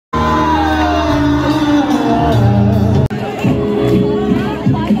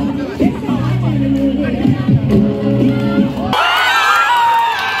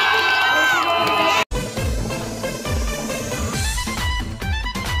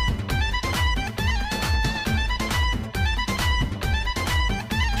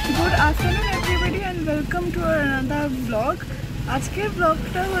Good afternoon everybody and welcome to another vlog. আজকের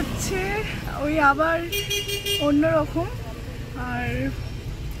ব্লগটা হচ্ছে ওই আবার অন্যরকম। আর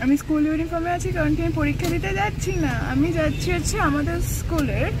আমি স্কুল ইউনিফর্মে আছি কারণ কি আমি পরীক্ষা দিতে যাচ্ছি না, আমি যাচ্ছি হচ্ছে আমাদের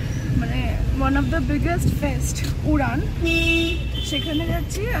স্কুলের মানে one of the biggest fest উড়ান, সেখানে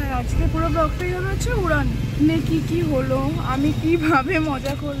যাচ্ছি। আর আজকে পুরো ব্লগটাই হলো হচ্ছে উড়ানে কী হলো, আমি কীভাবে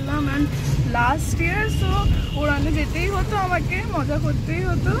মজা করলাম। অ্যান্ড লাস্ট ইয়ার সো উড়ানে যেতেই হতো, আমাকে মজা করতেই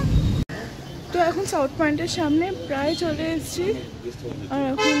হতো। তো এখন সাউথ পয়েন্টের সামনে প্রায় চলে এসেছি। আর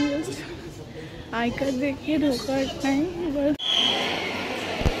এখন জাস্ট আই কার্ড দেখিয়ে ঢোকার টাইম। এবার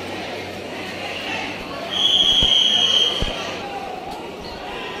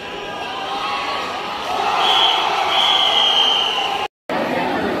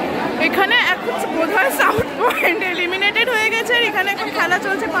এখানে এখন বোধহয় সাউথ পয়েন্ট এলিমিনেটেড হয়ে গেছে। আর এখানে এখন খেলা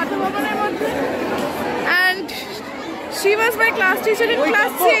চলছে পাঠভবনের মধ্যে। And she was my class teacher in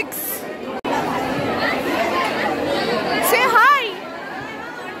class 6। Say hi.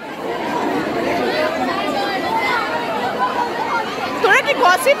 তোরা কি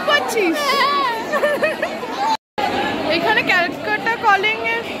গসিপ করছিস? এখানে ক্যালকাটা কলিং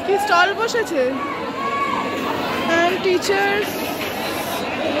এর কি স্টল বসেছে। And teachers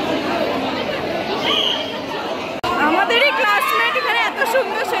আমাদেরই ক্লাসমেট এখানে এত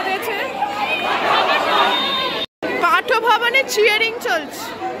সুন্দর সেজেছে। পাঠভবনে চিয়ারিং চলছে,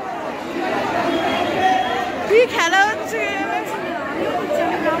 কি খেলা হচ্ছে।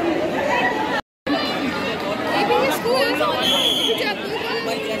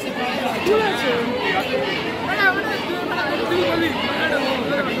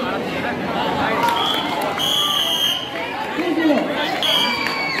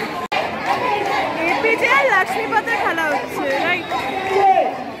 লক্ষ্মীপথে খেলা হচ্ছে, রাইট?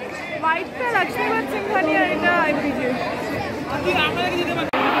 হোয়াইটটা লক্ষ্মীপথ সিংহানি আর এটা আইপিজে।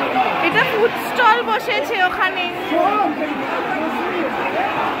 এটা ফুড স্টল বসেছে ওখানে।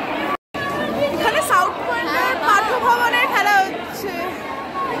 এখানে সাউথ পয়েন্টের পাঠভবনের খেলা হচ্ছে।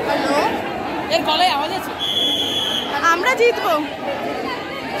 হ্যালো, এর গলায় আওয়াজ আছে। আমরা জিতবো।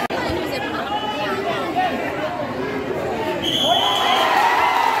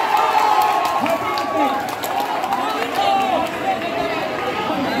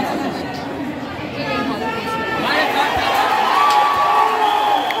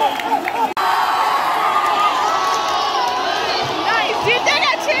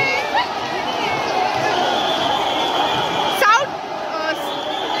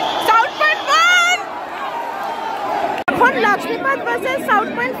 লক্ষ্মীপথ versus south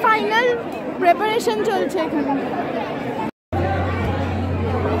point final preparation চলছে এখানে।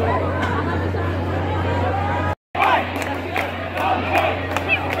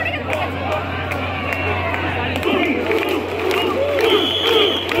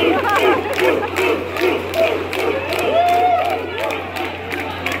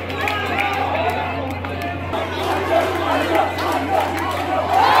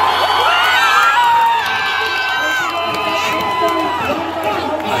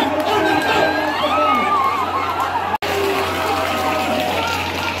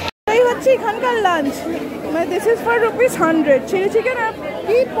 এখানকার লাঞ্চ মানে this is for ₹100। Chilli chicken আর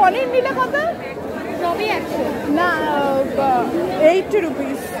কি পনির নিলে কত? সবই 100 না, 80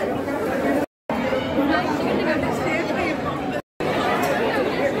 রুপিস।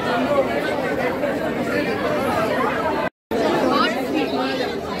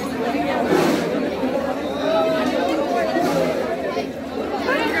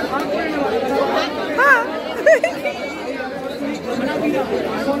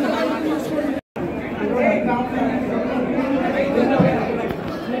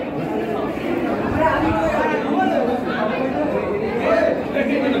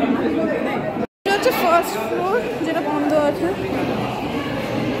 ফার্স্ট ফ্লোর যেটা বন্ধ আছে।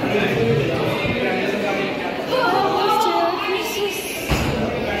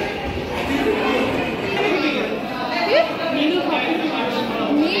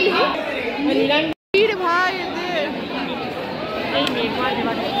 ভাই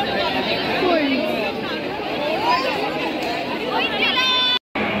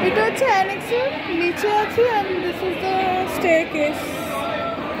এটা হচ্ছে অ্যানেক্সের নিচে আছে। And this is the staircase,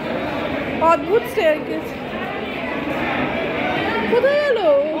 অদ্ভুত স্টেয়ারকেস। কোথায় গেলো?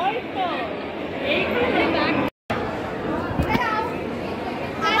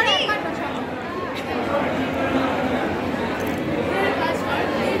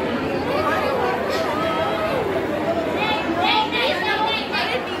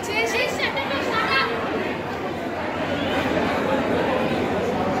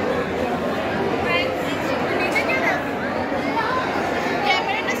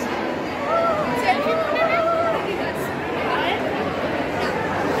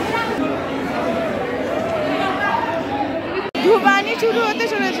 শুরু হতে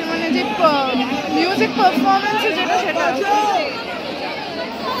চলেছে, মানে যে মিউজিক পারফরমেন্স যেটা সেটা।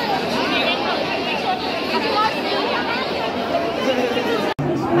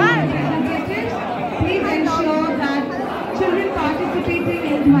 Please ensure that children participating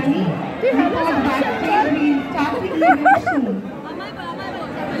in Dhwani report backstage. We'll start the event soon.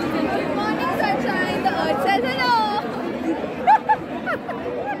 Good morning, sunshine. The earth says hello.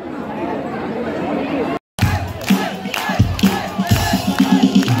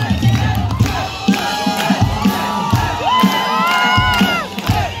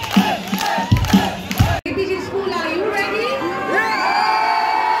 School, are you ready?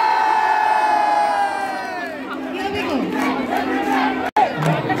 Here we go.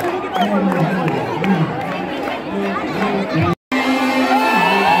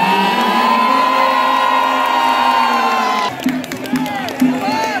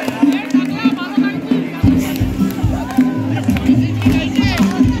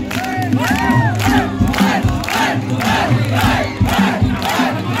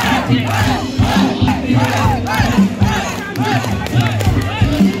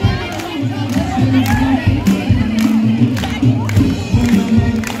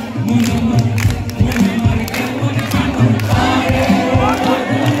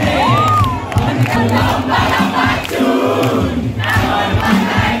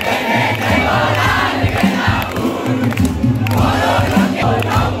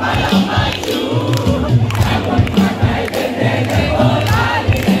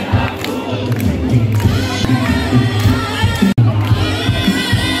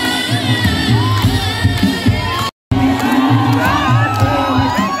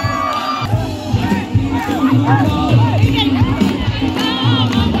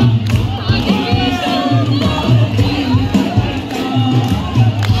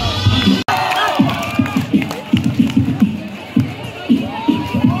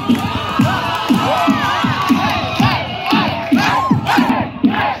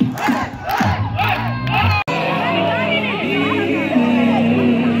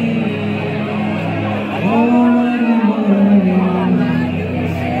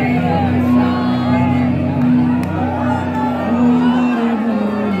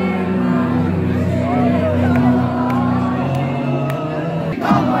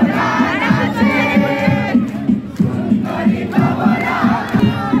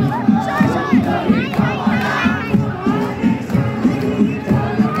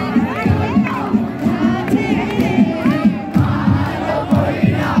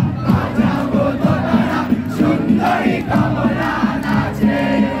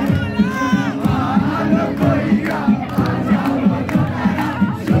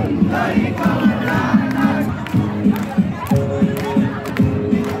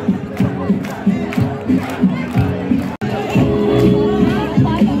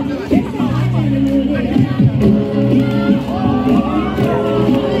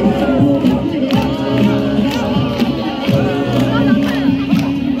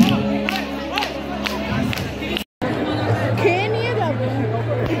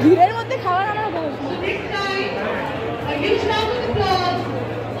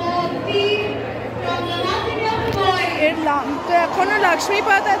 তো এখনো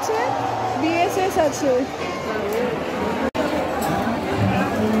লক্ষ্মীপাত আছে, বিএসএস আছে।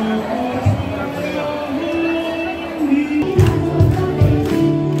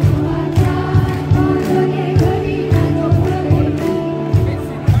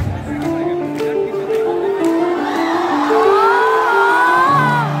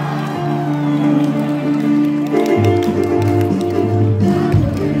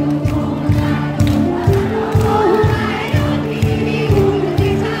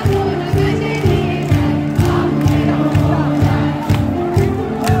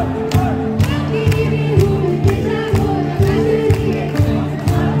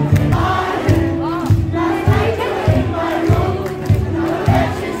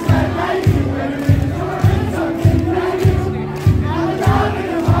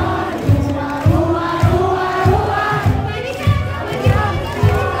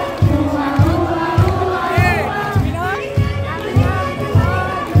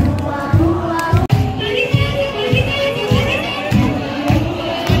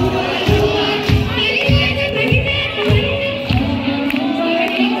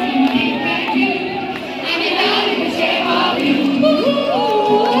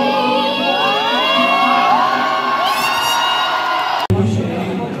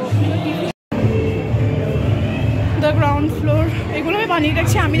 Ground floor এগুলো আমি বানিয়ে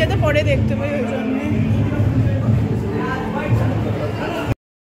রাখছি আমি যাতে পরে দেখতে পাই, ওই জন্য।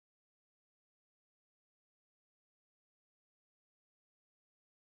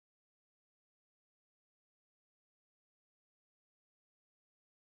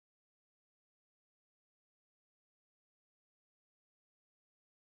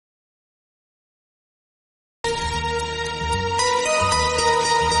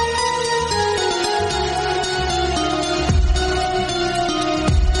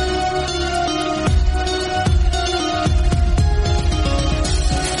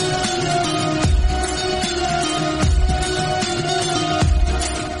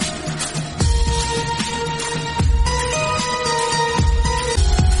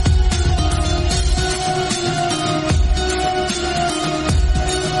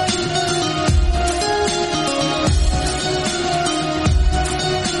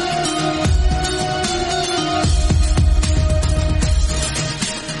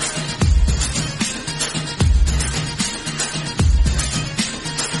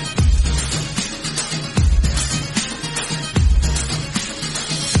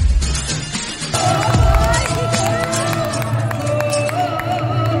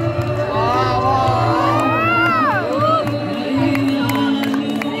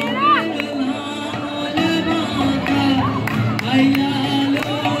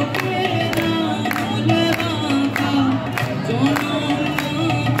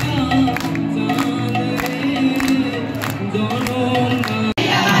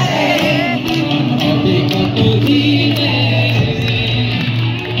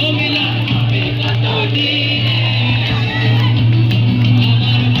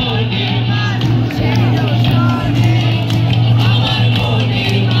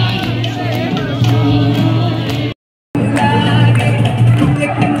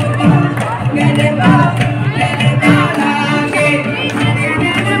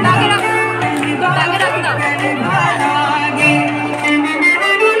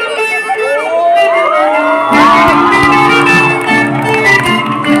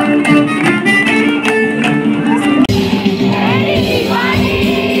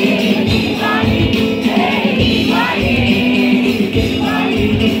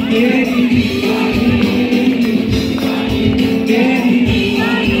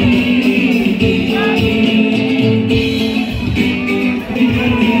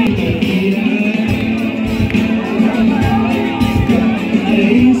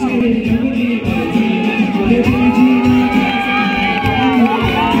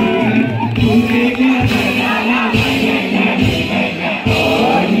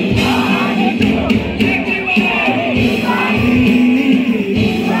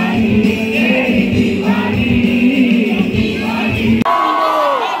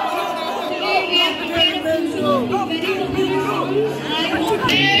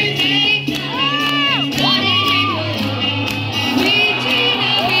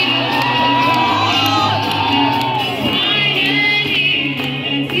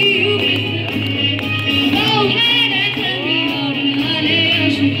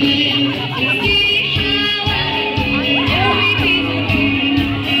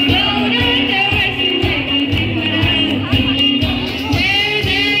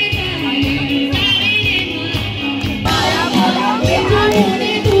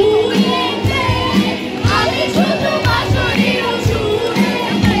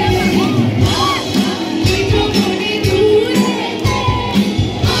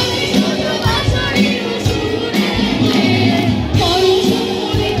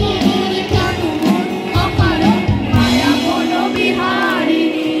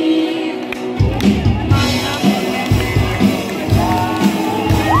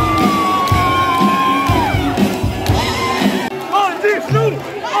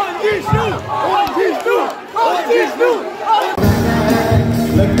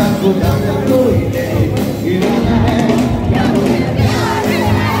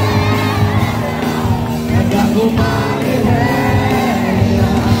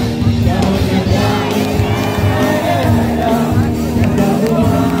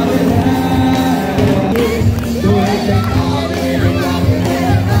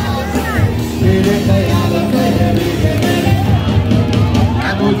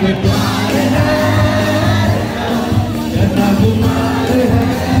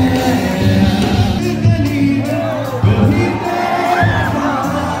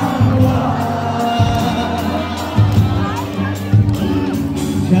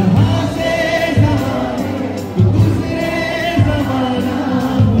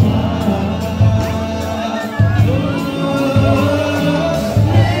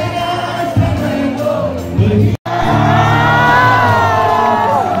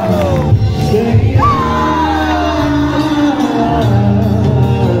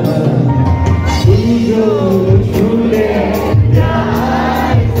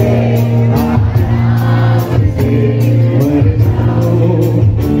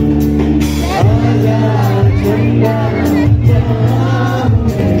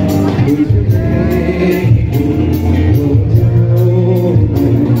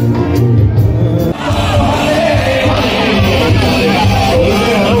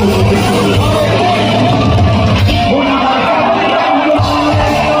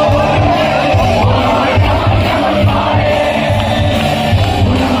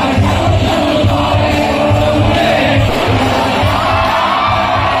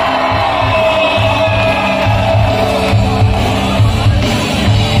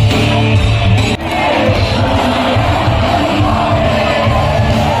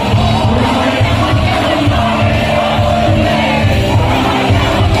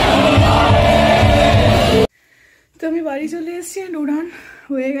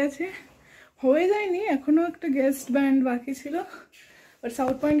 হয়ে যায়নি, এখনও একটা গেস্ট ব্যান্ড বাকি ছিল, বাট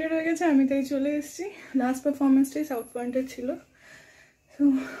সাউথ পয়েন্টের হয়ে গেছে, আমি তাই চলে এসেছি। লাস্ট পারফরমেন্সটাই সাউথ পয়েন্টের ছিল। তো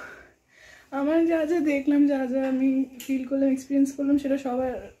আমার যা যা দেখলাম, যা যা আমি ফিল করলাম, এক্সপিরিয়েন্স করলাম, সেটা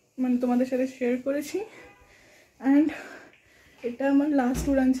সবার মানে তোমাদের সাথে শেয়ার করেছি। অ্যান্ড এটা আমার লাস্ট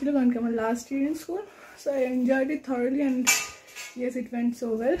উড়ান ছিল, কারণ কি আমার last year in school. So I enjoyed it thoroughly and yes it went so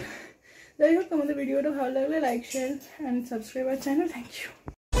well. যাই হোক, তোমাদের ভিডিওটা ভালো লাগলে like, share and subscribe our channel. Thank you.